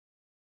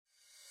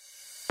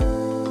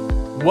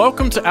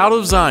Welcome to Out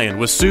of Zion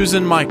with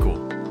Susan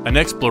Michael, an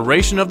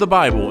exploration of the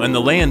Bible and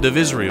the land of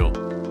Israel.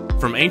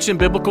 From ancient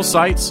biblical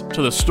sites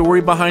to the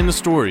story behind the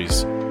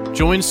stories,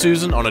 join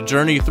Susan on a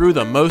journey through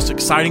the most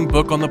exciting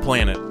book on the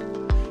planet.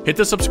 Hit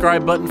the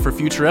subscribe button for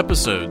future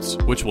episodes,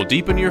 which will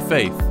deepen your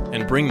faith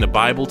and bring the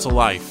Bible to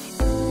life.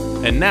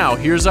 And now,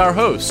 here's our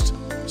host,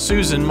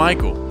 Susan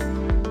Michael.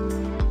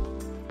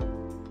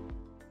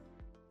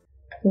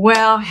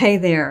 Well, hey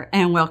there,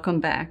 and welcome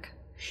back.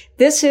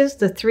 This is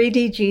the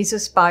 3D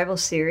Jesus Bible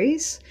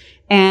series,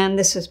 and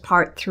this is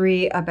part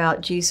 3 about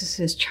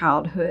Jesus'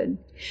 childhood.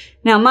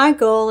 Now, my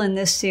goal in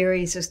this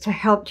series is to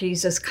help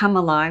Jesus come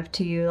alive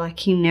to you like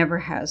he never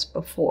has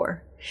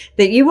before.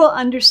 That you will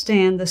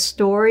understand the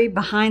story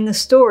behind the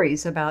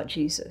stories about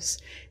Jesus.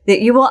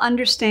 That you will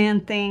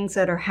understand things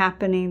that are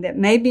happening that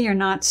maybe are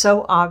not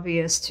so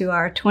obvious to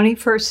our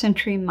 21st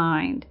century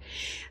mind.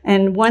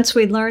 And once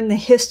we learn the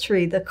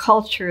history, the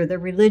culture, the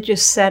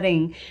religious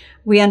setting,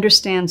 we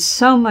understand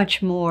so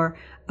much more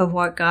of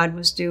what God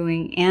was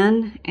doing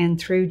in and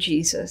through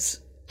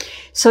Jesus.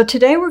 So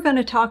today we're going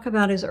to talk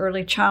about his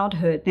early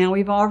childhood. Now,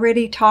 we've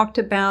already talked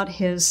about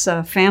his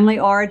family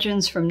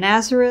origins from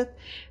Nazareth,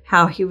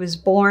 how he was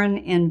born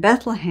in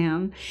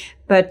Bethlehem,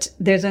 but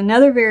there's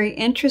another very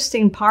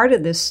interesting part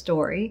of this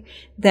story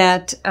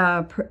that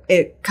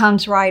it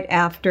comes right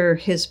after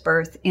his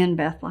birth in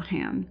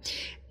Bethlehem.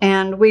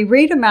 And we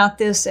read about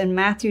this in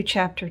Matthew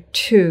chapter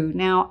 2.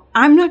 Now,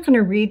 I'm not going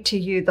to read to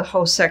you the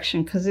whole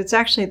section because it's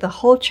actually the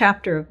whole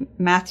chapter of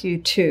Matthew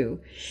 2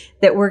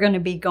 that we're going to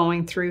be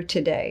going through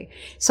today.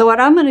 So what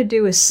I'm going to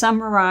do is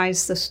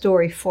summarize the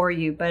story for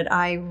you, but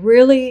I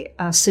really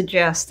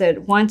suggest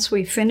that once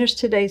we finish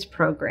today's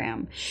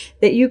program,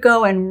 that you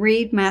go and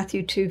read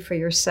Matthew 2 for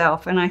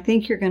yourself. And I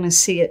think you're going to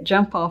see it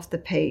jump off the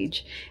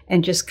page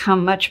and just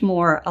come much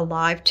more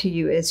alive to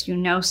you as you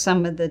know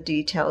some of the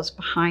details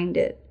behind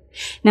it.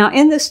 Now,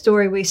 in this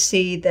story, we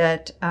see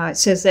that it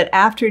says that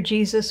after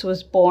Jesus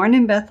was born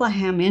in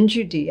Bethlehem in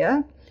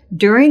Judea,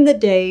 during the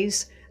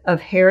days of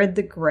Herod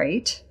the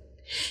Great,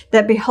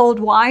 that behold,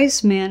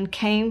 wise men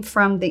came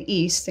from the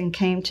east and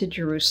came to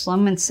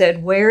Jerusalem and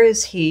said, "Where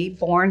is he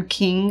born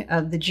King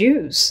of the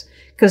Jews?"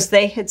 Because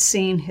they had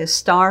seen his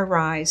star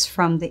rise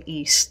from the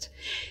east.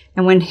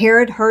 And when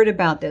Herod heard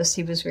about this,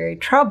 he was very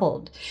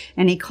troubled.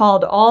 And he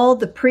called all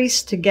the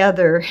priests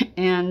together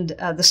and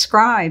the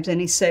scribes,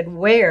 and he said,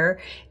 "Where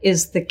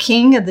is the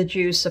King of the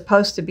Jews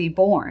supposed to be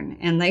born?"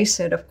 And they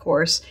said, of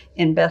course,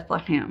 in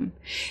Bethlehem.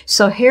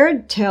 So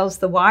Herod tells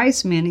the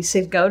wise men, he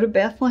said, "Go to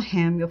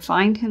Bethlehem, you'll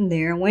find him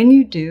there. And when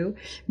you do,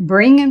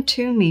 bring him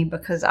to me,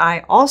 because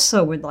I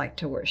also would like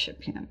to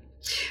worship him."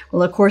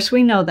 Well, of course,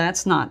 we know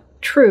that's not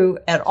true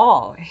at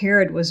all.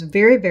 Herod was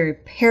very, very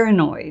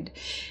paranoid.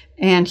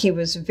 And he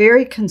was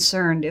very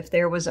concerned if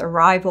there was a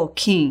rival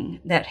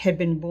king that had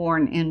been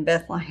born in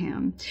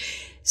Bethlehem.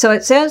 So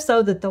it says,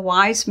 though, that the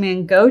wise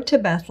men go to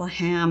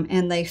Bethlehem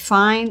and they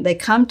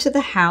come to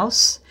the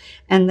house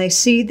and they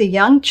see the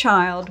young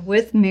child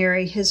with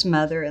Mary, his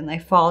mother, and they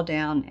fall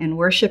down and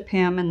worship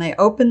him, and they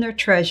open their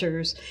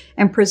treasures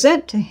and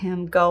present to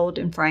him gold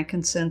and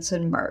frankincense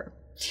and myrrh.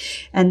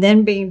 And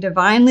then, being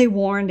divinely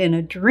warned in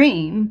a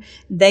dream,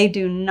 they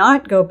do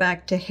not go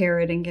back to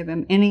Herod and give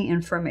him any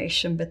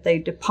information, but they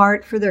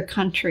depart for their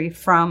country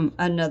from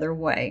another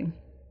way.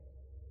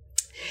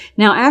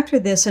 Now, after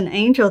this, an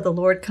angel of the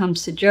Lord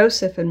comes to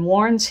Joseph and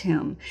warns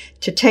him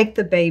to take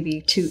the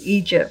baby to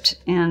Egypt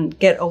and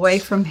get away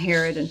from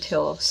Herod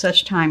until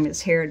such time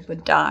as Herod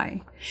would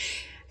die.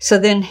 So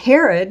then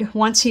Herod,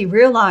 once he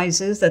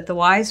realizes that the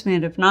wise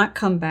men have not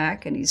come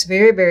back, and he's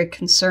very, very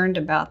concerned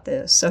about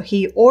this, so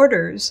he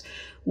orders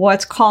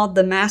what's called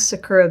the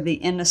massacre of the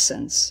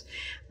innocents.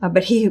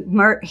 But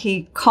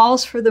he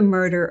calls for the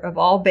murder of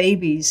all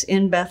babies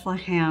in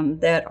Bethlehem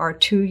that are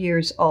 2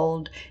 years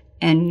old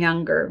and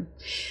younger.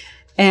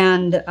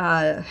 And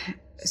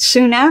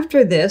soon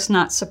after this,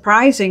 not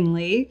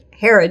surprisingly,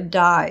 Herod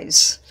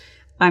dies.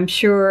 I'm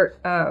sure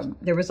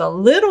there was a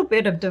little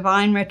bit of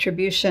divine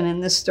retribution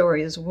in this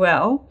story as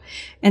well.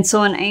 And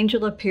so an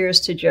angel appears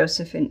to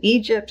Joseph in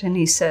Egypt, and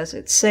he says,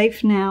 "It's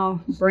safe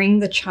now, bring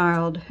the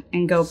child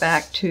and go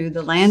back to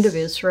the land of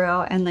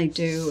Israel." And they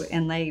do,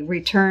 and they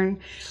return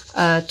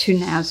to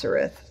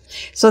Nazareth.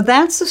 So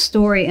that's the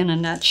story in a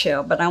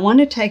nutshell, but I want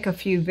to take a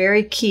few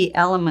very key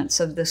elements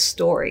of this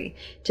story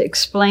to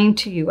explain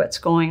to you what's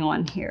going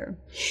on here.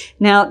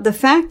 Now, the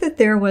fact that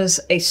there was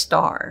a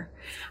star,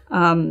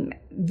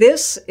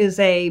 this is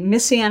a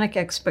messianic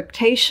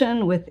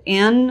expectation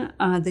within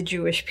the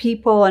Jewish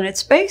people, and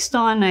it's based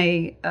on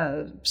a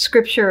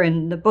scripture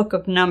in the book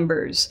of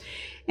Numbers.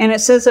 And it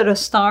says that a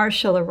star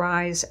shall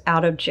arise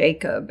out of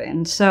Jacob.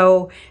 And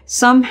so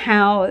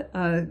somehow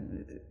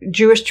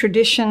Jewish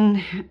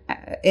tradition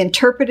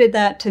interpreted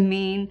that to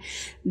mean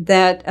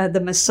that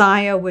the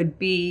Messiah would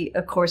be,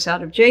 of course,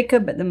 out of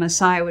Jacob, but the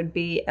Messiah would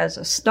be as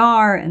a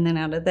star, and then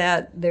out of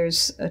that,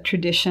 there's a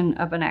tradition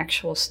of an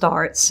actual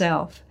star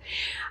itself.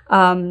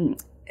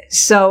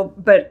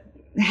 But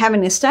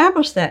having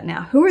established that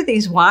now, who are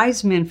these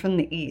wise men from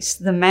the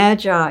east, the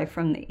Magi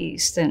from the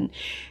east? And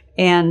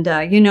And,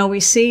 we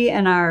see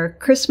in our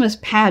Christmas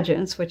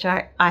pageants, which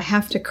I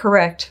have to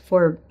correct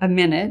for a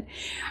minute,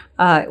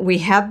 we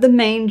have the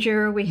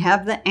manger, we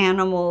have the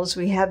animals,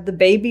 we have the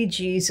baby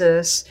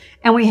Jesus,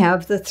 and we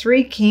have the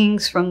three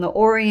kings from the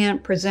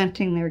Orient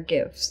presenting their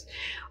gifts.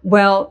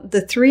 Well,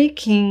 the three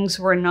kings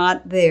were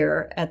not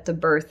there at the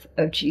birth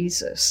of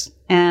Jesus.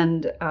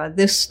 And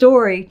this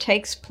story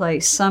takes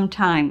place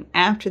sometime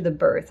after the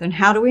birth. And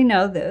how do we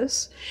know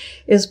this?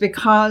 Is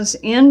because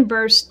in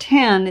verse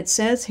 10, it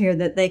says here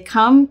that they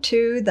come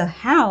to the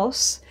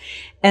house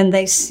and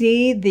they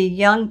see the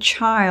young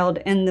child.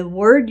 And the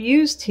word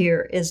used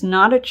here is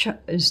not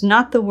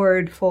the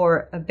word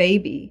for a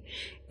baby.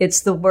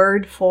 It's the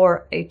word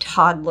for a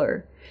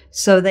toddler.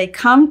 So they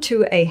come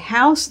to a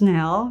house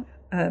now.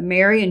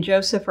 Mary and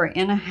Joseph are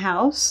in a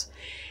house.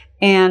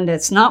 And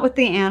it's not with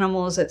the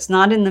animals, it's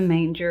not in the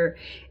manger.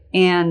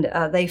 And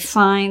they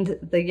find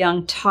the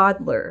young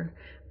toddler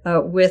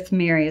with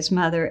Mary, his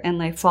mother, and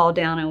they fall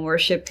down and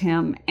worship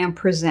him and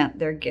present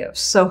their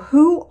gifts. So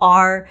who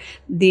are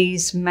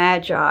these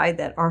magi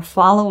that are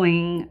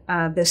following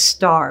this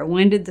star?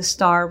 When did the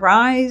star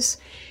rise?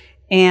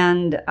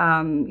 And,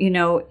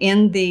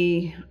 in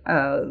the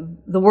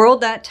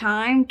world that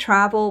time,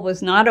 travel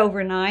was not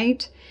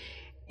overnight.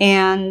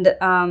 And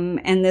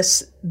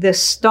this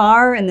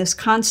star and this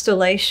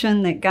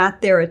constellation that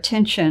got their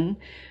attention,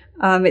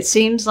 it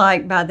seems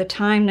like by the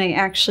time they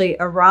actually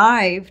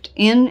arrived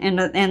and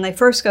they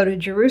first go to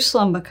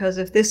Jerusalem, because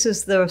if this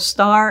is the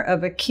star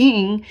of a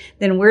king,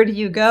 then where do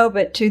you go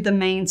but to the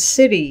main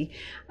city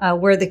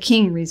where the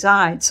king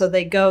resides? So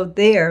they go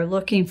there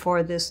looking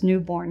for this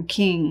newborn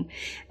king.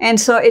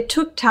 And so it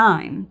took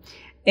time.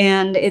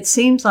 And it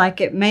seems like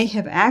it may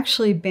have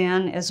actually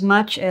been as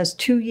much as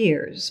 2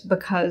 years,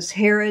 because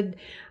Herod,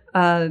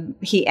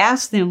 he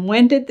asked them,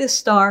 when did this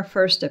star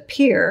first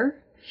appear?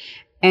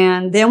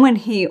 And then when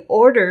he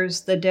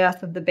orders the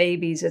death of the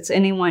babies, it's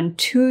anyone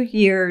 2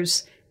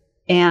 years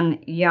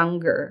and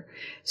younger.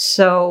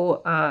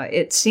 So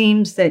it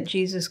seems that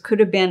Jesus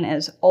could have been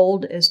as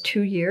old as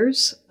 2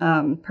 years,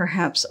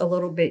 perhaps a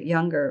little bit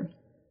younger.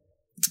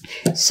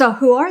 So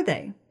who are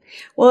they?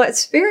 Well,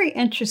 it's very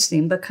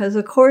interesting because,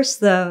 of course,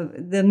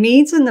 the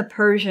Medes and the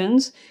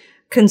Persians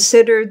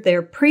considered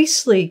their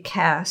priestly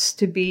caste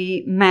to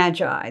be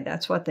magi.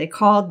 That's what they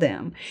called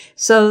them.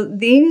 So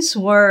these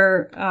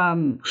were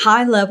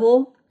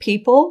high-level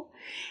people,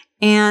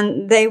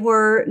 and they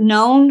were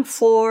known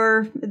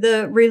for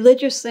the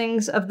religious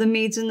things of the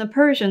Medes and the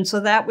Persians. So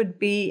that would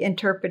be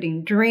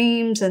interpreting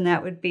dreams, and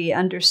that would be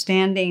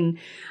understanding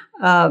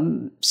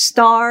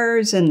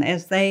stars, and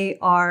as they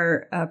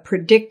are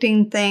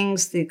predicting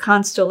things, the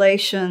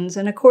constellations,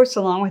 and of course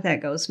along with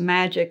that goes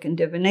magic and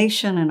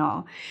divination and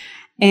all.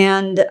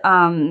 And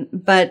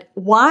but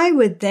why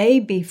would they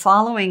be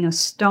following a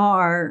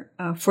star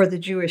for the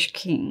Jewish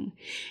king?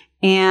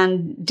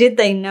 And did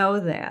they know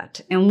that?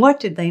 And what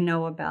did they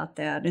know about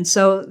that? And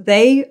so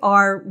they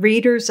are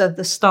readers of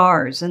the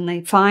stars, and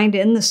they find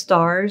in the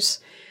stars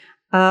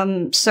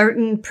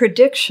certain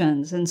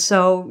predictions. And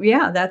so,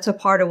 yeah, that's a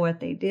part of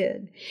what they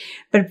did.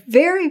 But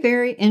very,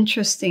 very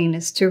interesting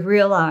is to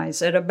realize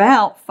that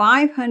about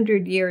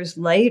 500 years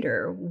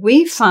later,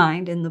 we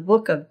find in the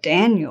book of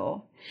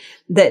Daniel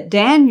that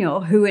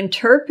Daniel, who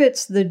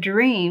interprets the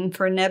dream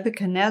for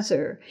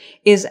Nebuchadnezzar,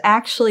 is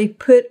actually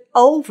put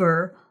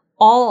over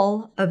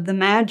all of the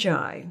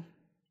magi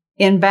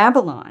in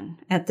Babylon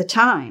at the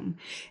time.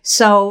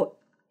 So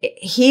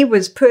he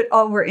was put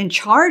over in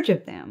charge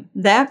of them.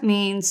 That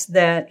means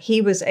that he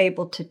was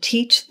able to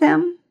teach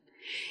them.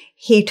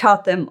 He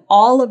taught them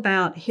all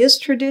about his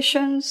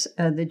traditions,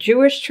 the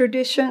Jewish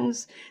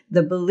traditions,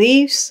 the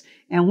beliefs,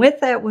 and with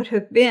that would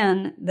have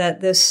been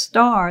that this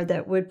star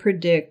that would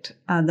predict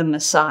the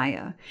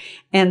Messiah.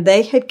 And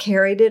they had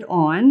carried it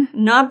on,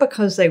 not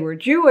because they were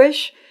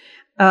Jewish,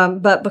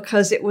 but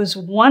because it was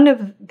one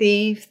of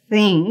the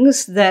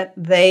things that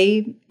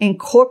they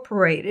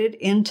incorporated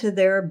into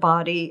their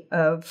body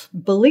of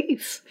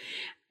belief.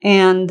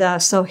 And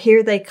so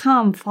here they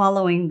come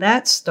following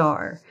that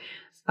star,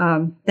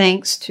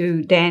 thanks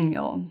to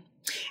Daniel.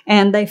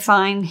 And they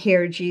find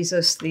here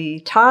Jesus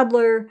the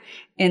toddler.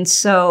 And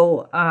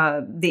so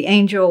the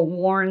angel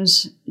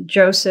warns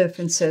Joseph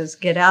and says,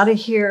 get out of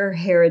here,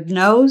 Herod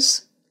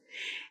knows,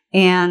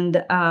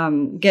 and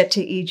get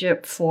to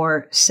Egypt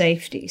for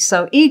safety.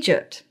 So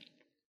Egypt,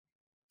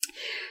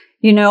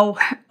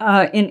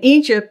 in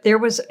Egypt, there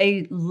was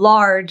a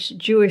large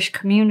Jewish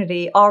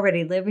community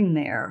already living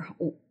there.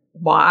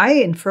 Why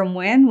and from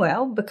when?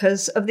 Well,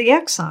 because of the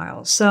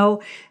exile.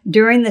 So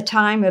during the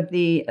time of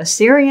the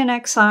Assyrian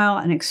exile,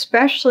 and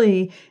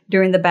especially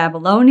during the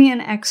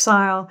Babylonian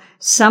exile,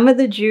 some of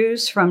the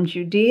Jews from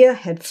Judea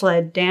had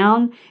fled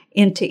down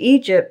into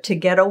Egypt to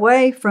get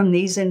away from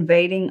these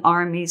invading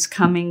armies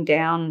coming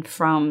down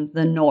from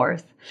the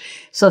north.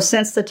 So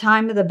since the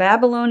time of the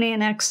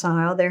Babylonian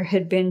exile, there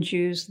had been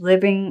Jews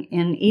living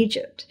in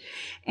Egypt,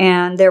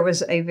 and there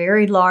was a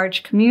very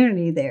large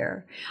community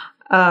there.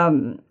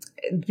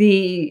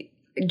 The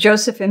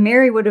Joseph and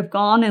Mary would have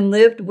gone and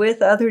lived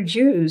with other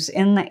Jews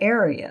in the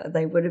area.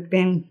 They would have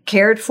been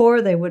cared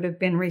for. They would have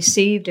been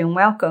received and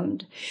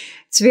welcomed.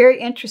 It's very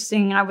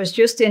interesting. I was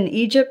just in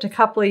Egypt a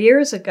couple of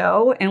years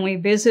ago, and we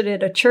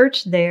visited a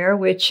church there,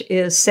 which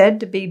is said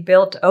to be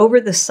built over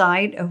the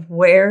site of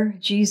where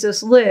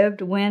Jesus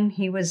lived when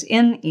he was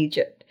in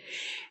Egypt.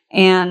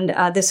 And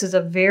this is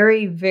a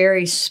very,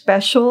 very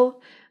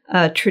special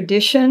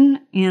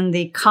tradition in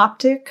the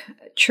Coptic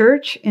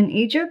church in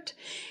Egypt.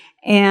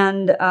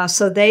 And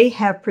so they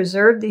have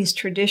preserved these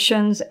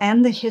traditions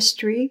and the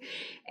history.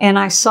 And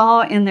I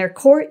saw in their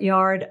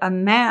courtyard a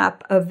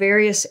map of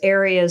various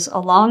areas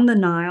along the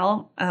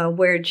Nile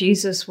where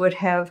Jesus would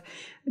have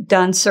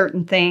done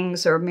certain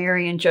things, or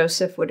Mary and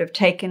Joseph would have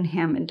taken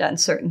him and done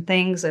certain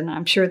things. And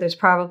I'm sure there's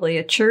probably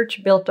a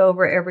church built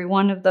over every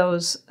one of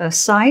those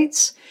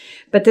sites.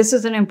 But this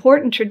is an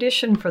important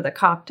tradition for the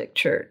Coptic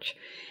church.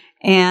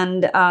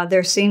 And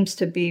there seems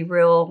to be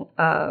real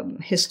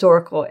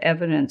historical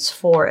evidence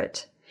for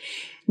it.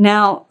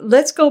 Now,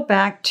 let's go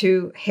back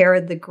to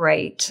Herod the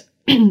Great.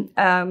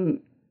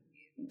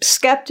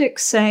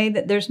 Skeptics say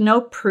that there's no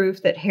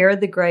proof that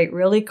Herod the Great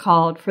really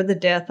called for the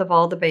death of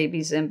all the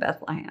babies in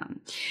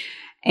Bethlehem.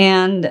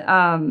 And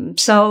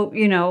so,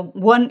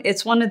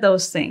 it's one of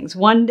those things.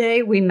 One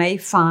day we may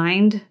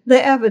find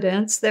the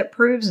evidence that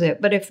proves it,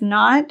 but if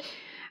not,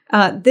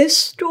 this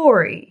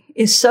story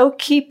is so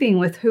keeping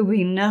with who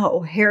we know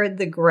Herod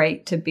the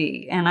Great to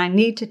be. And I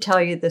need to tell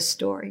you this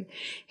story.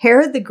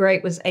 Herod the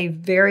Great was a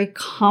very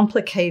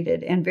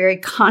complicated and very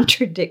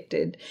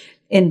contradicted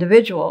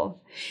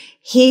individual.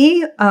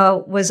 He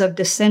was of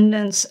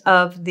descendants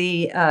of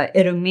the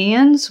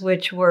Idumeans,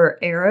 which were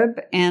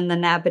Arab, and the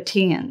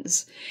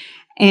Nabateans.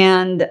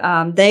 And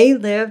they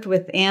lived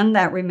within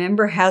that,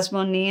 remember,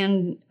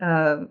 Hasmonean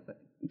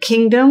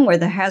kingdom, where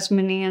the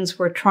Hasmoneans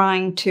were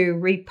trying to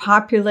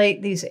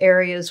repopulate these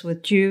areas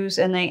with Jews,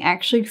 and they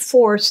actually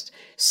forced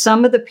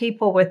some of the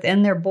people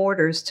within their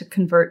borders to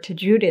convert to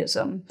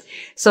Judaism.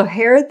 So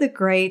Herod the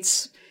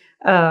Great's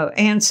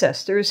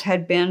ancestors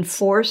had been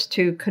forced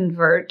to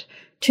convert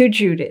to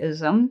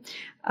Judaism.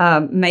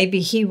 Maybe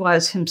he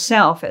was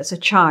himself as a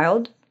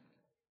child.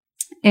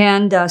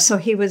 And so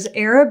he was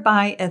Arab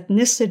by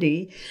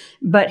ethnicity,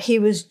 but he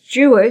was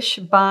Jewish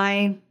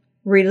by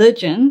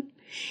religion.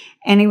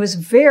 And he was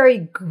very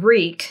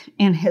Greek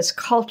in his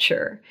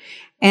culture,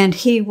 and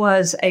he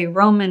was a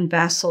Roman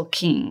vassal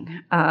king.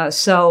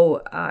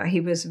 So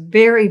he was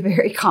very,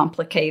 very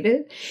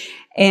complicated,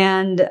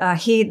 and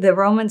the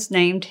Romans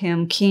named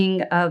him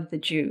King of the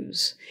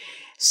Jews.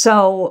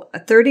 So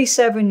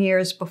 37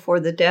 years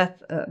before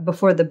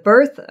before the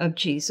birth of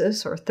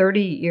Jesus, or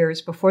 30 years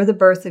before the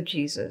birth of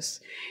Jesus,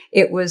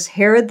 it was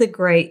Herod the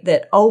Great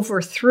that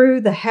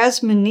overthrew the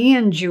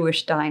Hasmonean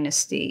Jewish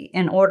dynasty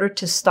in order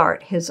to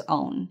start his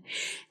own.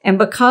 And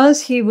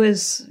because he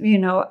was,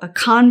 a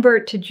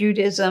convert to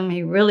Judaism,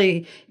 he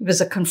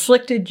was a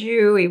conflicted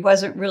Jew. He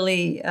wasn't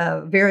really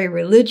very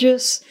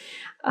religious.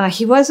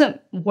 He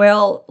wasn't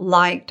well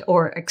liked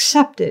or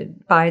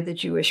accepted by the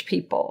Jewish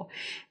people.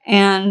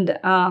 And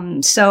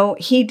so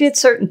he did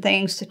certain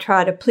things to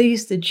try to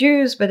please the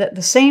Jews, but at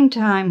the same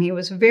time, he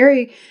was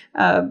very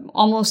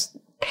almost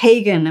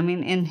pagan,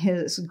 in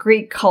his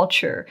Greek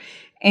culture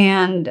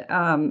and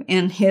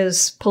in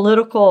his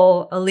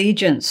political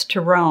allegiance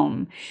to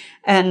Rome.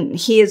 And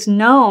he is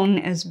known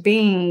as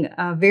being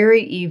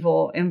very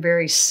evil and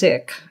very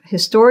sick.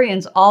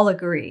 Historians all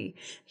agree.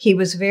 He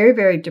was very,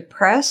 very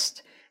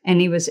depressed,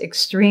 and he was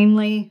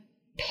extremely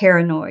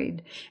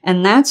paranoid.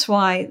 And that's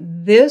why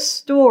this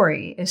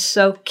story is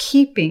so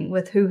keeping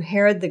with who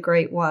Herod the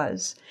Great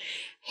was.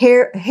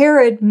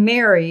 Herod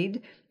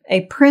married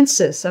a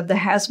princess of the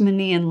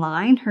Hasmonean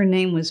line. Her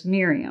name was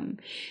Miriam.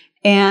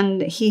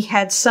 And he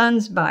had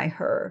sons by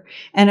her.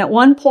 And at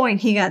one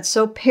point, he got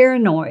so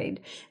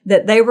paranoid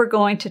that they were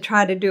going to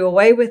try to do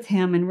away with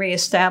him and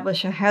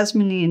reestablish a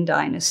Hasmonean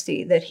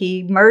dynasty, that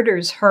he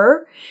murders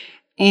her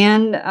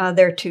and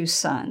their two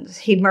sons.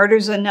 He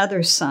murders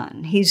another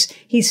son.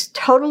 He's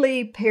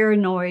totally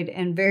paranoid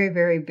and very,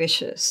 very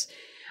vicious.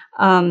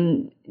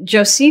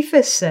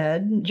 Josephus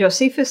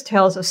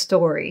tells a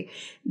story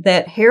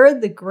that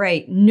Herod the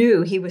Great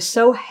knew he was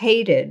so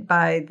hated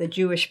by the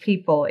Jewish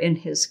people in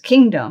his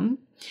kingdom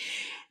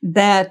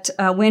that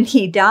when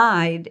he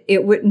died,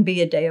 it wouldn't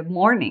be a day of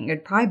mourning.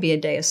 It'd probably be a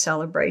day of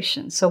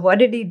celebration. So what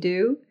did he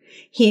do?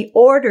 He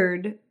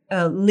ordered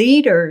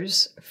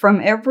leaders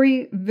from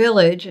every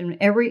village and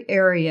every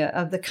area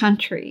of the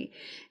country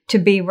to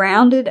be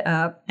rounded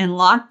up and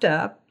locked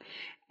up,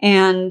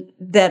 and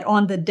that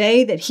on the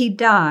day that he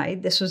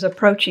died, this was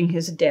approaching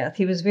his death,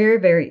 he was very,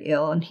 very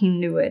ill and he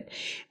knew it,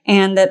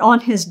 and that on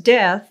his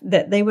death,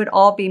 that they would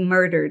all be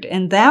murdered,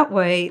 and that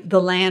way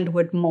the land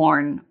would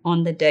mourn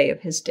on the day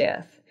of his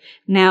death.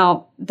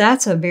 Now,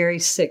 that's a very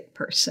sick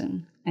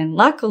person, and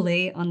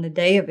luckily on the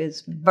day of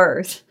his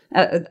death,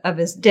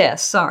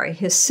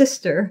 his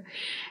sister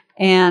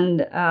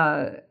and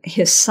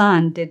his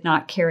son did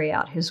not carry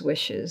out his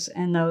wishes,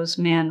 and those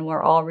men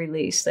were all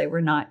released. They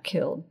were not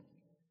killed.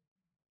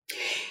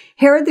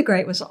 Herod the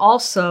Great was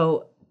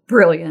also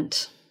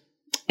brilliant,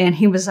 and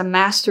he was a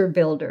master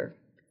builder,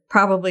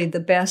 probably the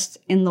best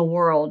in the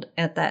world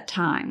at that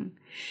time.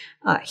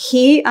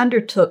 He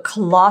undertook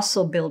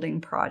colossal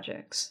building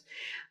projects.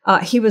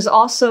 He was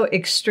also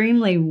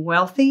extremely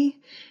wealthy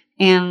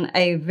and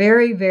a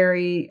very,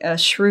 very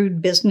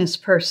shrewd business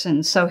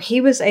person. So he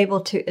was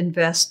able to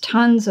invest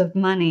tons of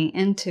money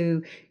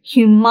into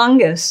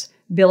humongous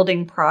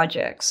building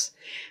projects.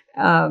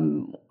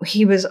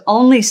 He was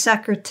only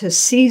second to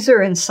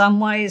Caesar in some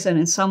ways, and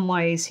in some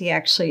ways he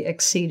actually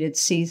exceeded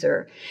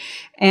Caesar.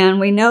 And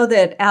we know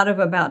that out of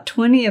about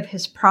 20 of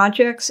his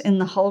projects in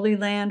the Holy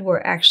Land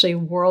were actually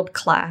world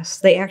class.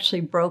 They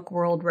actually broke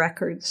world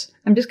records.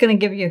 I'm just going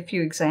to give you a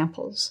few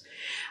examples.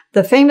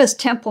 The famous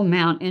Temple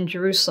Mount in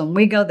Jerusalem,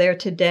 we go there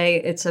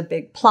today. It's a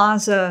big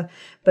plaza,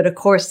 but of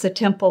course the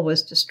temple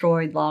was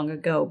destroyed long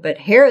ago. But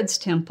Herod's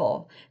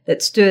temple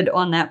that stood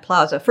on that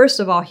plaza, first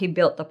of all, he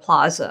built the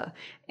plaza,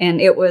 and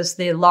it was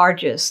the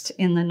largest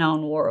in the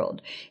known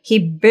world. He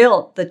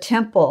built the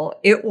temple.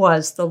 It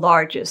was the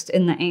largest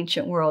in the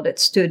ancient world. It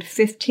stood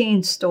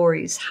 15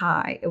 stories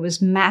high. It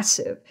was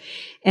massive.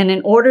 And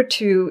in order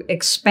to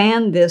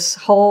expand this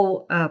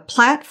whole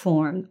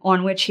platform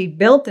on which he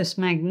built this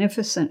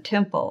magnificent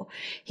temple,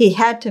 he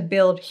had to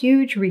build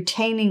huge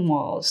retaining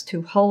walls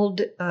to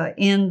hold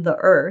in the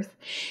earth.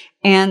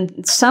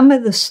 And some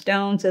of the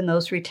stones in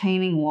those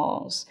retaining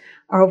walls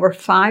are over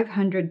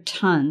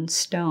 500-ton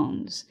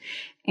stones.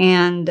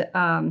 And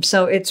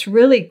so it's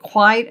really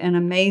quite an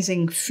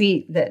amazing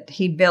feat that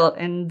he built.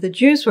 And the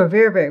Jews were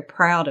very, very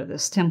proud of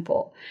this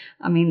temple.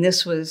 I mean,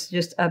 this was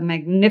just a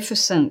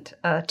magnificent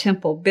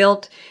temple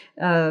built,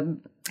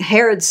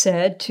 Herod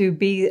said, to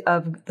be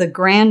of the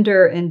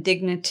grandeur and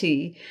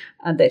dignity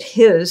that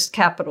his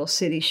capital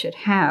city should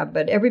have.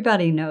 But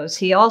everybody knows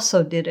he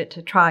also did it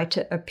to try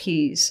to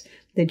appease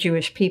the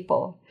Jewish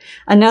people.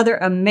 Another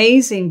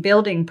amazing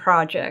building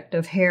project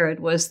of Herod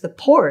was the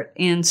port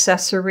in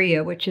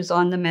Caesarea, which is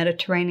on the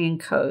Mediterranean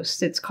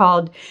coast. It's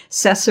called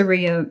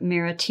Caesarea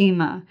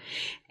Maritima.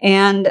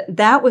 And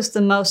that was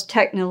the most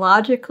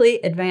technologically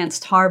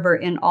advanced harbor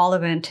in all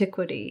of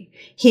antiquity.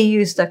 He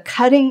used a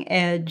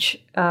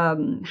cutting-edge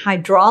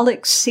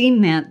hydraulic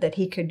cement that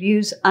he could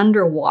use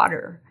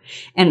underwater.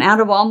 And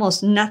out of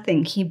almost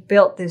nothing, he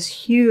built this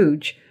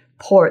huge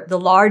port, the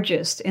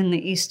largest in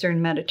the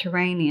Eastern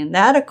Mediterranean.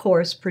 That, of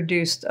course,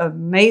 produced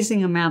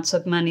amazing amounts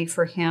of money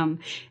for him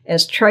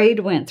as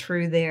trade went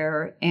through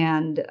there,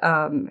 and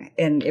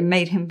it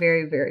made him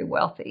very, very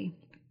wealthy.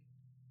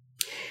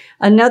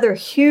 Another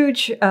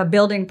huge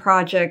building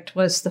project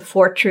was the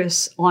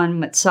fortress on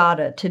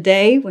Masada.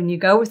 Today, when you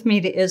go with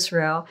me to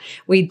Israel,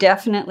 we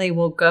definitely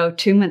will go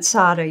to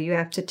Masada. You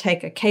have to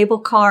take a cable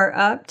car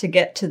up to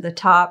get to the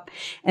top,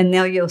 and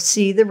there you'll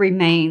see the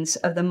remains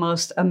of the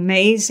most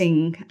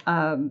amazing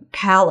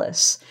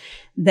palace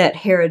that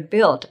Herod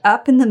built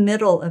up in the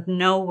middle of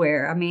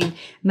nowhere. I mean,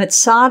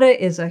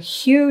 Masada is a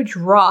huge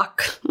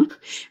rock,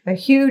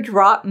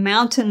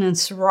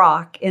 mountainous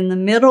rock in the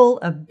middle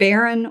of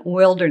barren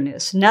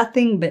wilderness,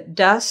 nothing but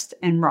dust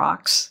and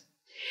rocks.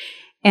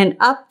 And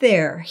up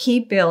there, he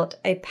built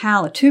a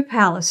palace, 2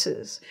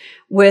 palaces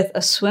with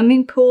a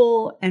swimming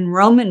pool and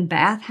Roman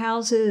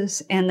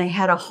bathhouses, and they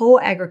had a whole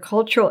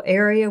agricultural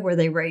area where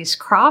they raised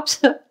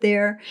crops up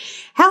there.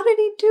 How did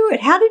he do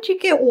it? How did you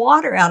get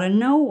water out of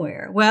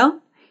nowhere? Well,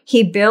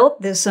 he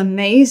built this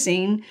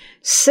amazing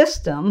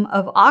system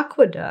of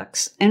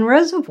aqueducts and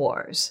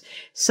reservoirs.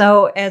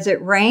 So as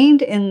it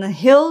rained in the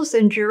hills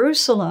in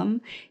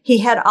Jerusalem, he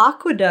had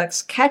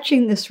aqueducts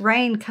catching this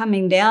rain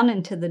coming down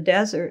into the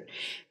desert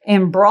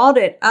and brought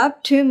it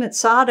up to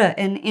Masada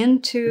and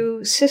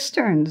into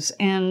cisterns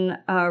and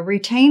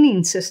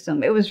retaining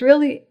system. It was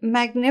really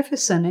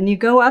magnificent. And you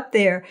go up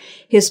there,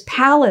 his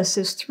palace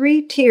is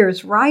 3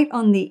 tiers right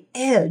on the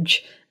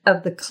edge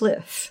of the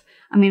cliff.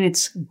 I mean,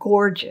 it's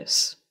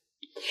gorgeous.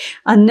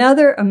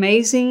 Another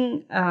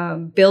amazing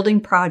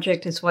building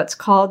project is what's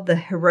called the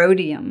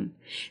Herodium.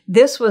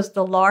 This was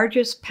the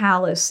largest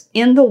palace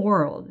in the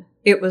world.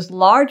 It was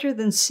larger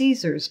than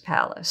Caesar's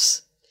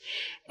palace.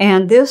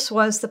 And this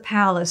was the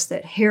palace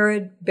that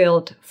Herod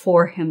built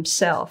for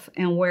himself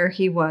and where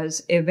he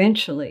was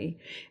eventually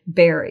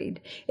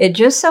buried. It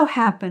just so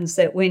happens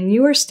that when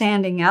you are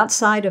standing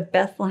outside of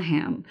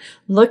Bethlehem,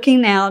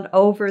 looking out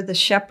over the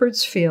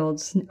shepherd's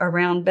fields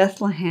around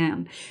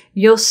Bethlehem,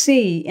 you'll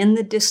see in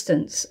the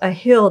distance a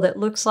hill that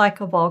looks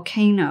like a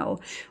volcano,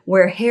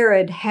 where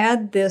Herod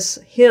had this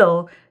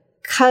hill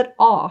cut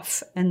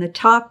off and the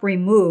top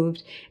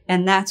removed,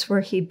 and that's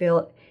where he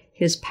built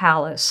his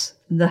palace,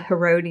 the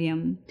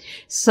Herodium.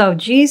 So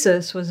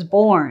Jesus was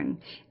born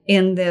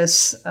in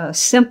this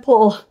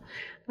simple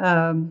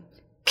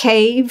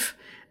cave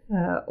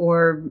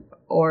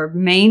or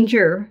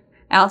manger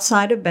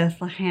outside of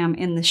Bethlehem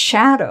in the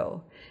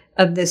shadow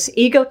of this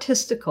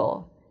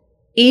egotistical,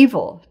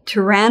 evil,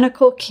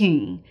 tyrannical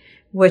king,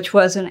 which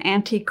was an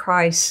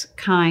antichrist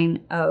kind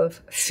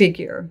of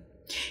figure.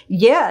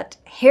 Yet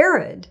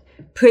Herod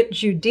put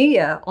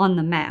Judea on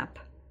the map.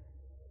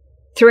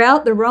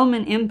 Throughout the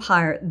Roman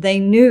Empire, they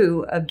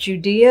knew of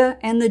Judea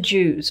and the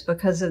Jews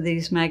because of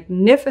these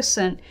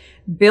magnificent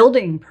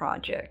building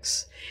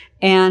projects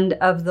and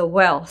of the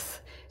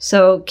wealth.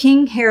 So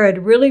King Herod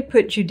really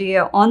put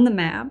Judea on the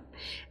map,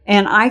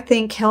 and I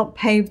think helped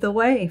pave the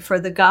way for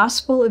the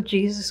gospel of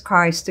Jesus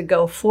Christ to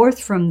go forth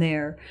from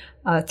there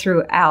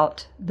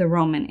throughout the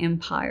Roman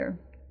Empire.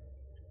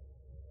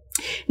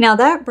 Now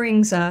that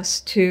brings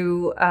us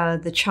to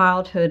the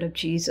childhood of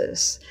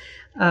Jesus.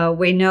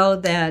 We know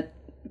that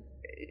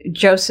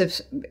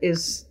Joseph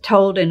is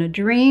told in a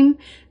dream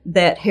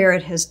that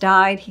Herod has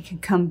died. He can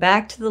come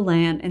back to the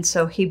land, and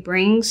so he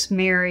brings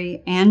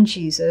Mary and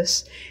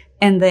Jesus,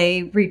 and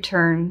they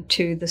return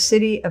to the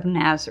city of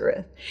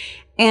Nazareth.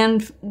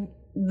 And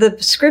the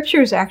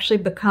scriptures actually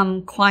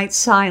become quite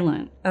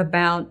silent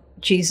about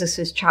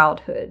Jesus'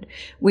 childhood.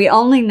 We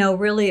only know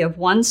really of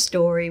one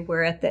story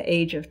where at the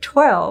age of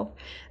 12,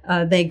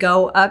 they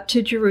go up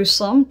to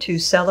Jerusalem to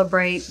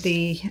celebrate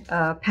the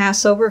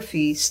Passover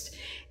feast,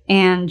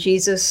 and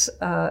Jesus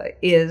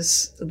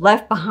is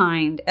left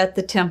behind at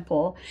the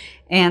temple.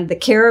 And the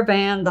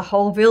caravan, the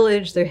whole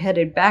village, they're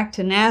headed back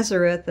to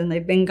Nazareth, and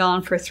they've been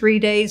gone for 3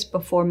 days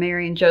before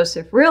Mary and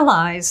Joseph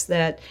realize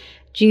that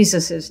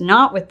Jesus is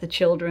not with the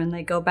children.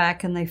 They go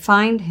back and they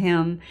find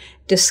him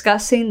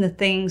discussing the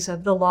things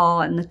of the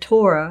law and the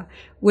Torah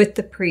with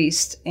the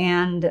priest,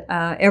 and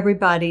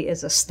everybody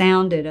is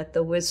astounded at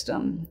the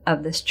wisdom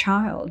of this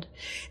child.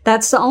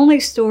 That's the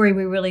only story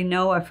we really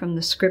know of from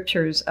the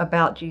scriptures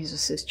about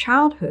Jesus'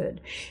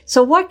 childhood.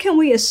 So what can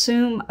we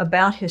assume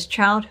about his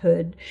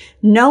childhood,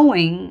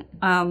 knowing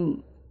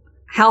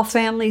how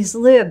families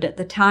lived at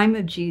the time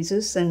of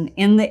Jesus and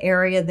in the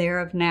area there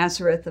of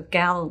Nazareth of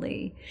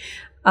Galilee?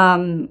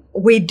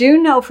 We do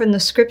know from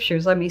the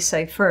scriptures, let me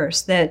say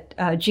first, that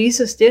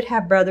Jesus did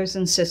have brothers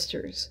and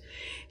sisters.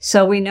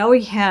 So we know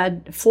he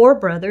had 4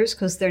 brothers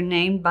because they're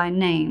named by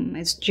name.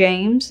 It's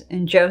James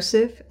and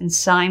Joseph and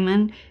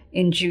Simon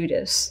and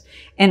Judas.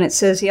 And it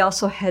says he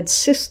also had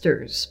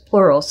sisters,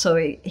 plural. So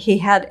he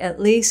had at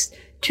least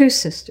 2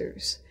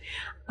 sisters.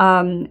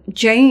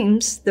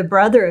 James, the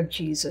brother of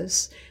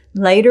Jesus,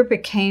 later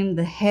became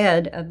the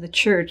head of the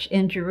church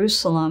in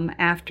Jerusalem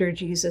after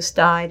Jesus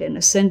died and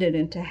ascended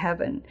into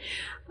heaven.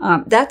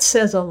 That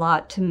says a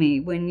lot to me.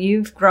 When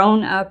you've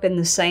grown up in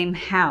the same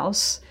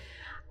house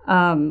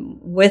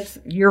with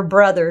your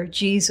brother,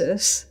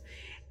 Jesus,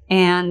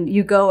 and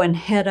you go and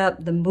head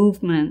up the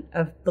movement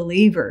of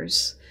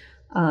believers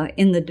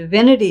in the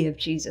divinity of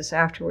Jesus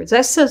afterwards,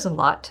 that says a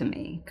lot to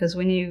me. Because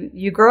when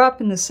you grow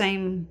up in the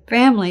same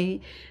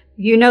family,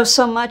 you know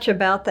so much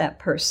about that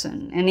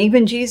person. And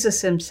even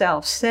Jesus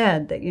himself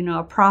said that,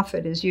 a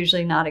prophet is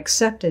usually not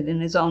accepted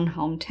in his own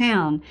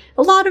hometown.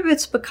 A lot of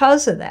it's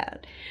because of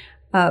that.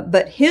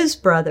 But his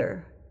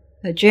brother,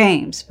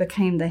 James,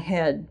 became the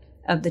head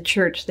of the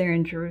church there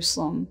in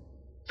Jerusalem.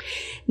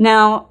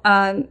 Now,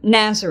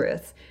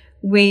 Nazareth,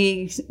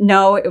 we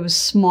know it was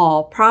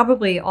small.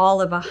 Probably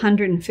all of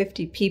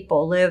 150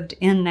 people lived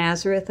in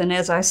Nazareth. And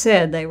as I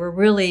said, they were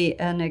really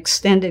an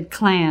extended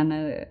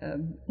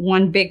clan,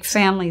 one big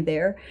family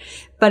there.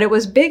 But it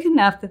was big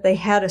enough that they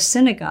had a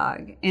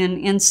synagogue. And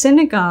in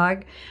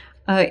synagogue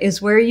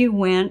is where you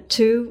went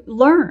to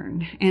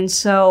learn. And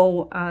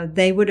so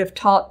they would have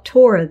taught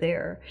Torah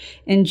there.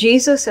 And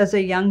Jesus, as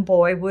a young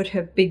boy, would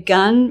have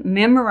begun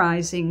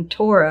memorizing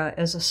Torah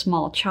as a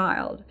small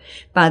child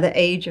by the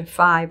age of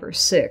 5 or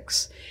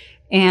 6.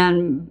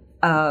 And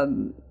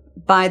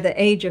by the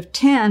age of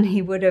 10,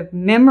 he would have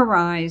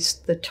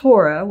memorized the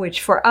Torah,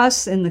 which for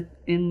us in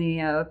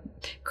the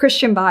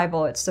Christian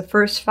Bible, it's the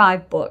first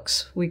 5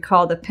 books we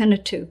call the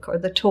Pentateuch or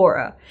the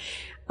Torah.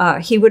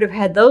 He would have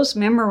had those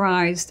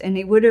memorized, and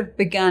he would have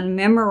begun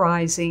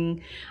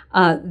memorizing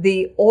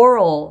the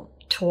oral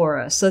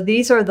Torah. So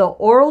these are the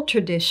oral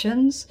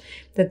traditions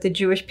that the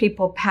Jewish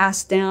people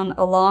passed down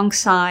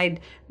alongside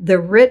the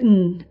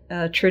written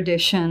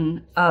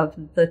tradition of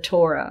the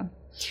Torah.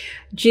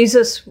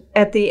 Jesus,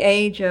 at the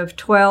age of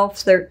 12,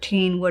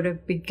 13, would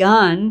have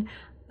begun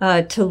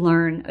to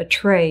learn a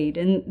trade.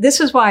 And this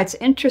is why it's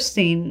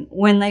interesting.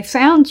 When they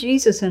found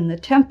Jesus in the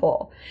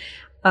temple,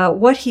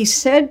 what he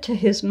said to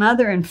his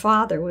mother and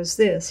father was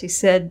this. He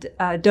said,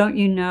 don't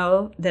you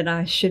know that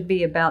I should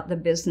be about the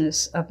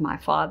business of my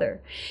father?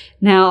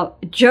 Now,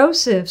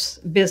 Joseph's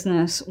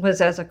business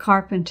was as a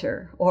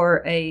carpenter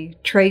or a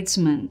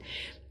tradesman.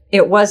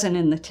 It wasn't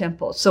in the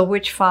temple. So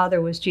which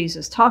father was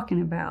Jesus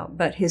talking about?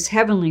 But his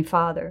heavenly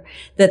Father.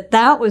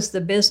 That was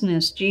the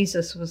business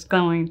Jesus was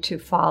going to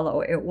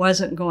follow. It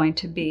wasn't going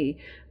to be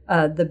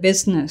the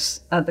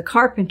business of the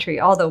carpentry,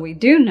 although we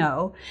do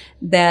know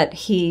that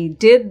he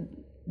did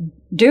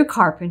do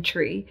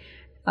carpentry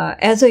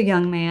as a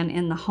young man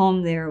in the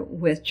home there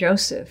with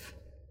Joseph.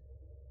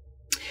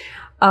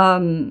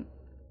 Torah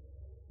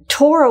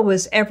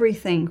was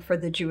everything for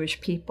the Jewish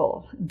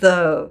people.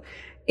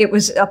 It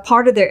was a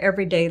part of their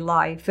everyday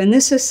life. And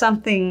this is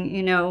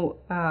something,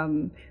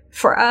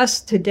 for us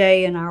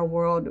today in our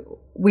world,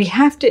 we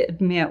have to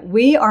admit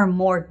we are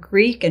more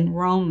Greek and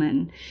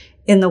Roman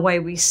in the way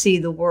we see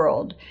the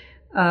world.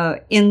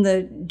 In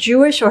the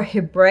Jewish or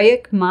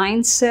Hebraic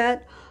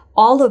mindset,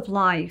 all of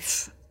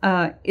life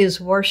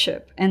is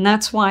worship. And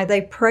that's why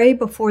they pray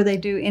before they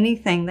do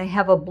anything. They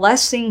have a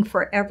blessing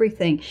for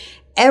everything.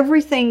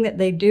 Everything that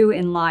they do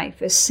in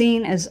life is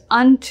seen as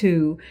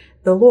unto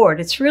the Lord.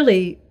 It's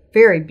really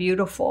very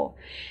beautiful.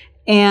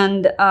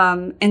 And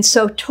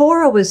so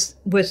Torah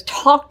was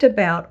talked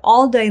about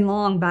all day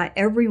long by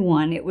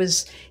everyone. It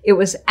was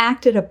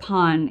acted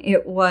upon.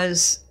 It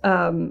was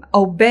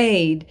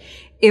obeyed.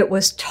 It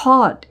was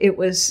taught. It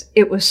was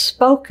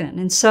spoken.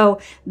 And so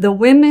the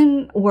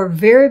women were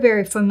very,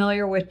 very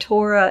familiar with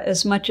Torah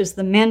as much as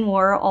the men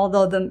were,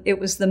 although it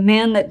was the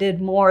men that did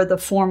more of the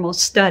formal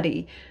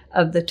study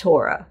of the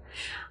Torah.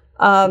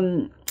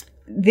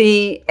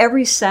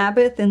 Every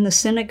Sabbath in the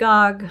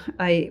synagogue,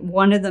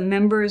 one of the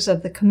members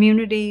of the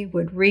community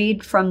would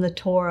read from the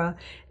Torah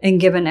and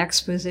give an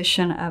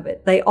exposition of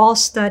it. They all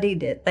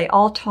studied it. They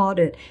all taught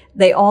it.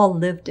 They all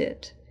lived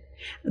it.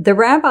 The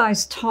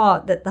rabbis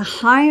taught that the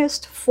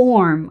highest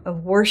form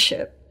of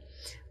worship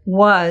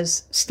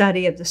was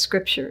study of the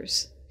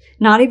scriptures,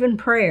 not even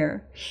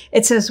prayer.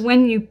 It says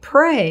when you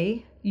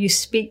pray, you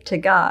speak to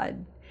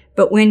God,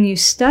 but when you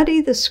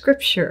study the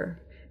scripture,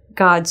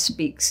 God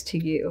speaks to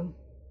you.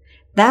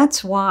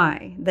 That's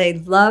why they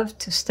love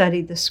to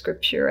study the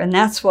scripture, and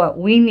that's what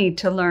we need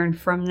to learn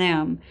from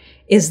them,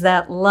 is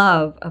that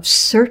love of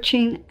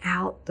searching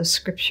out the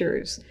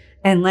scriptures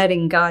and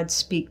letting God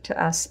speak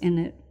to us in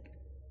it.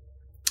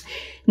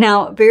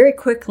 Now, very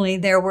quickly,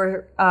 there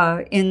were,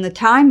 in the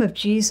time of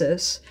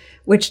Jesus,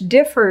 which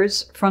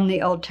differs from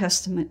the Old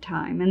Testament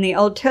time. In the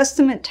Old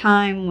Testament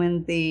time,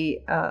 when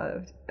the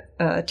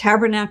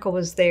tabernacle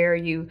was there,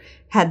 you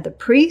had the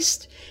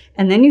priest,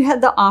 and then you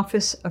had the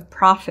office of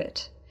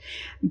prophet.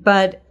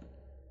 But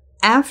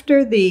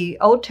after the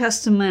Old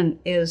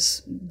Testament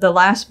the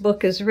last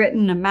book is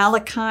written, in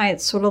Malachi,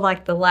 it's sort of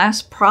like the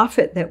last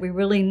prophet that we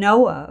really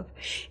know of.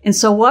 And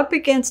so what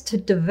begins to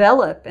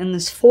develop in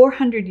this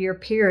 400-year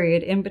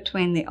period in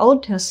between the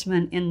Old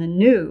Testament and the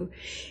New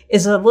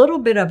is a little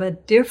bit of a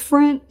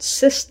different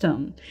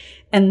system.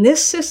 And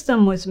this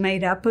system was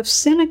made up of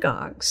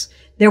synagogues.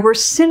 There were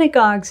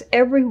synagogues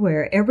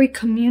everywhere. Every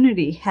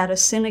community had a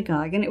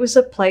synagogue, and it was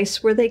a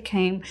place where they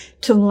came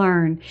to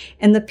learn.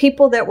 And the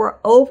people that were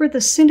over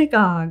the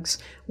synagogues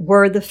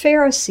were the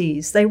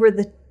Pharisees. They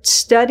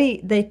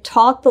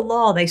taught the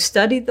law. They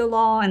studied the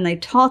law and they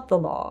taught the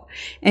law.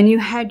 And you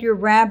had your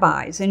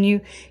rabbis, and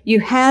you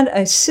had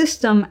a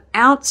system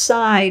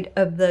outside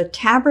of the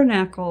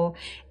tabernacle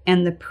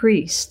and the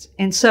priest.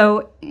 And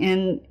so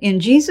in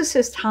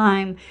Jesus'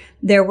 time,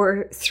 there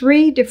were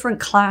 3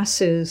 different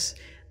classes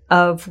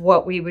of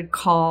what we would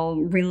call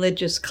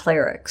religious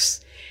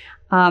clerics.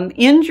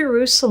 In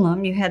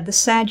Jerusalem, you had the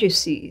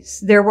Sadducees.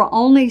 There were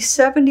only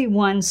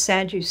 71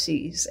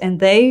 Sadducees, and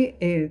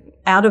they,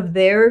 out of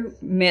their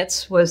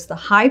midst was the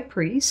high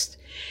priest,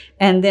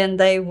 and then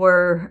they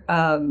were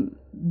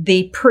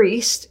the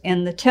priest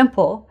in the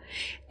temple,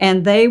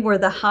 and they were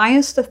the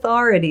highest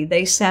authority.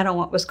 They sat on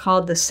what was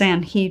called the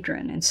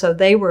Sanhedrin, and so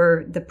they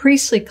were the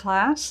priestly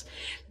class.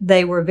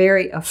 They were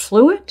very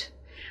affluent.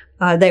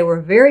 They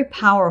were very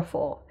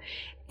powerful.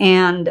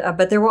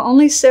 But there were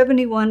only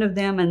 71 of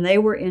them, and they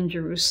were in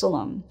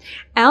Jerusalem.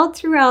 Out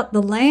throughout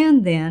the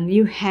land, then,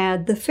 you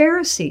had the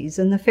Pharisees,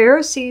 and the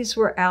Pharisees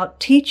were out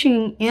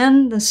teaching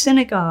in the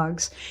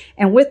synagogues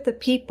and with the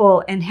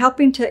people and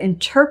helping to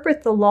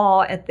interpret the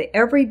law at the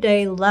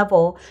everyday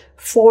level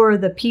for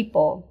the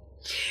people.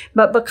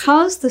 But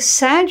because the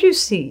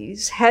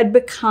Sadducees had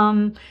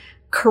become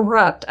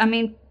corrupt,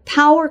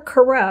 power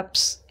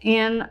corrupts,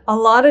 and a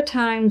lot of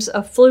times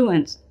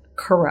affluence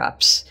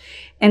corrupts.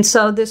 And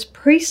so this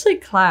priestly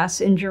class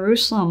in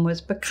Jerusalem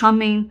was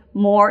becoming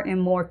more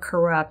and more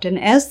corrupt. And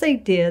as they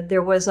did,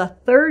 there was a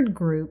third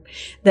group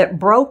that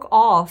broke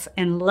off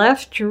and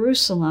left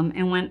Jerusalem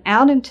and went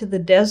out into the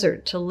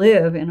desert to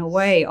live in a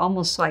way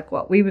almost like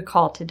what we would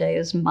call today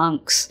as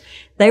monks.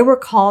 They were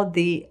called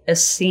the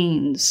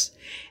Essenes,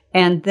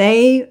 and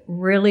they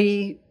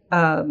really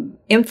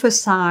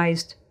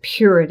emphasized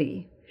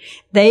purity.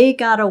 They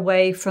got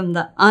away from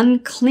the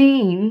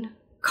unclean,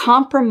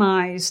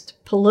 compromised,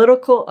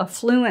 political,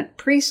 affluent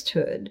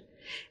priesthood,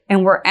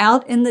 and were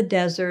out in the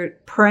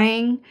desert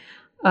praying.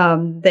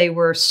 They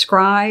were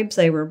scribes.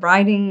 They were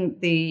writing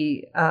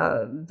the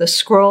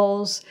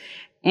scrolls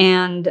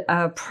and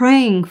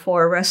praying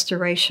for a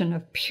restoration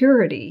of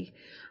purity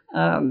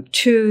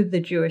to the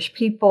Jewish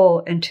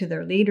people and to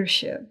their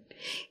leadership.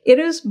 It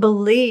is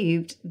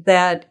believed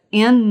that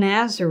in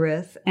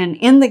Nazareth and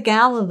in the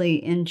Galilee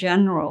in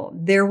general,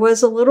 there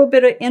was a little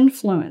bit of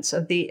influence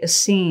of the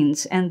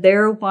Essenes, and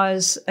there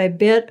was a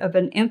bit of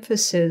an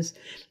emphasis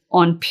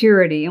on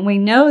purity. And we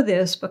know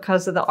this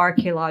because of the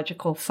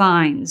archaeological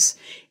finds.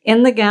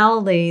 In the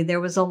Galilee,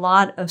 there was a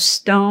lot of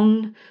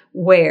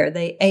stoneware.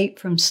 They ate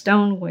from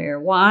stoneware.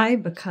 Why?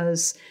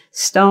 Because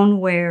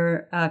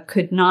stoneware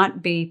could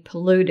not be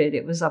polluted.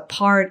 It was a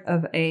part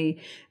of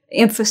a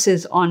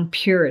emphasis on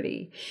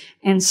purity.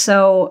 And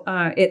so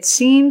it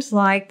seems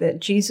like that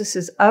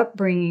Jesus's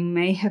upbringing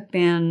may have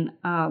been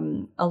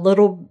a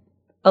little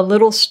a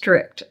little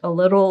strict, a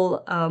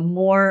little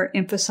more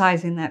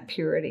emphasizing that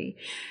purity.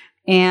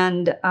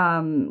 And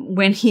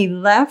when he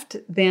left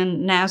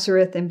then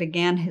Nazareth and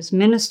began his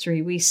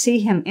ministry, we see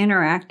him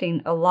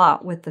interacting a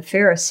lot with the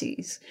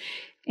Pharisees.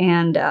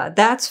 And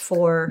that's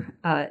for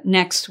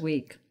next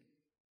week.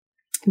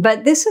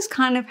 But this is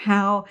kind of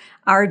how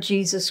our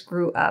Jesus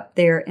grew up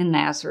there in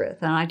Nazareth.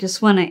 And I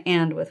just want to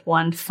end with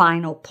one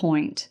final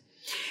point.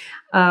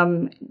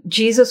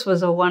 Jesus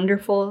was a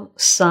wonderful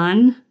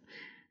son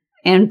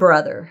and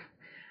brother.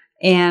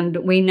 And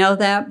we know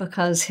that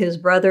because his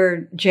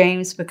brother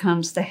James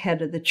becomes the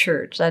head of the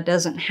church. That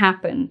doesn't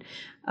happen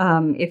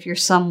if you're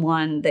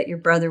someone that your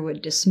brother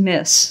would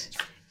dismiss,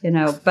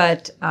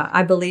 but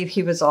I believe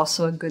he was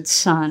also a good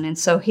son. And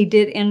so he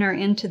did enter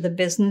into the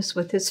business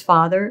with his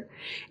father,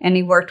 and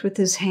he worked with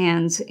his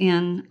hands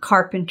in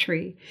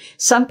carpentry.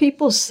 Some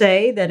people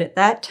say that at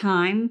that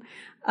time,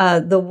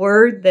 the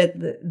word that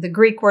the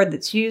Greek word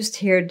that's used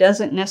here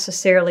doesn't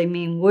necessarily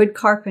mean wood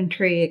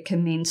carpentry. It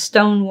can mean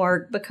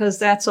stonework, because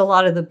that's a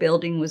lot of the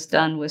building was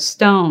done with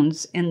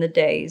stones in the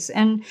days.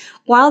 And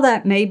while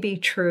that may be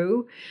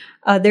true,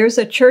 there's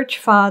a church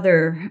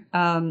father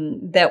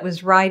that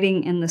was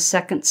writing in the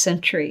 2nd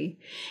century,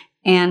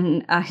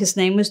 and his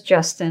name was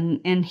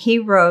Justin, and he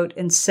wrote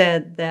and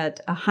said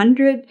that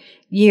 100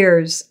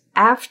 years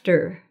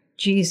after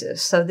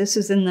Jesus, so this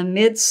is in the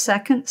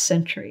mid-2nd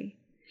century,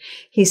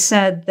 he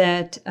said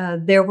that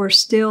there were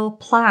still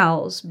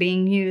plows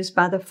being used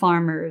by the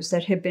farmers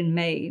that had been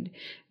made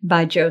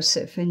by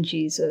Joseph and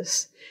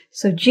Jesus.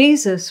 So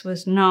Jesus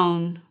was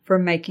known for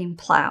making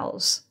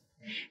plows,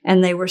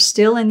 and they were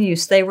still in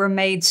use. They were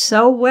made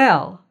so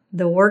well,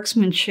 the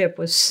workmanship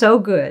was so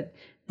good,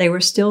 they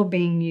were still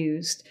being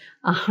used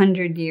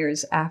 100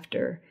 years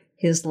after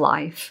his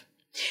life.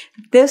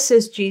 This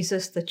is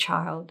Jesus the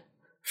child,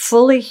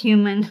 fully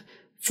human,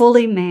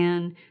 fully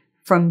man,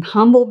 from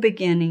humble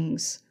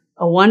beginnings,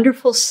 a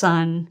wonderful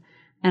son,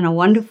 and a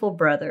wonderful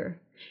brother.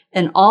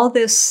 And all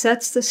this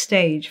sets the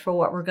stage for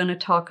what we're going to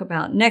talk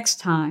about next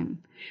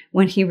time,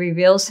 when he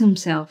reveals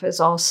himself as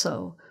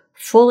also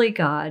fully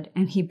God,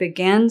 and he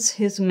begins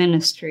his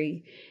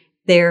ministry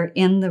there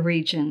in the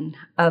region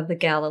of the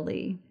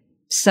Galilee.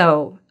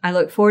 So I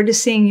look forward to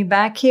seeing you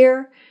back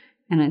here,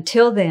 and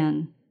until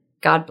then,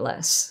 God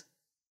bless.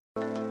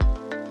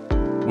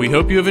 We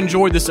hope you have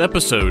enjoyed this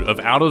episode of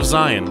Out of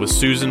Zion with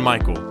Susan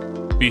Michael.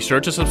 Be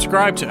sure to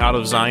subscribe to Out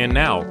of Zion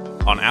now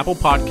on Apple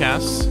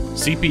Podcasts,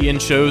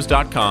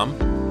 cpnshows.com,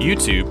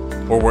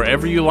 YouTube, or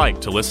wherever you like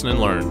to listen and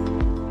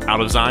learn.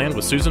 Out of Zion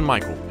with Susan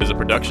Michael is a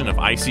production of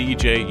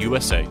ICEJ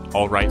USA,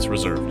 all rights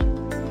reserved.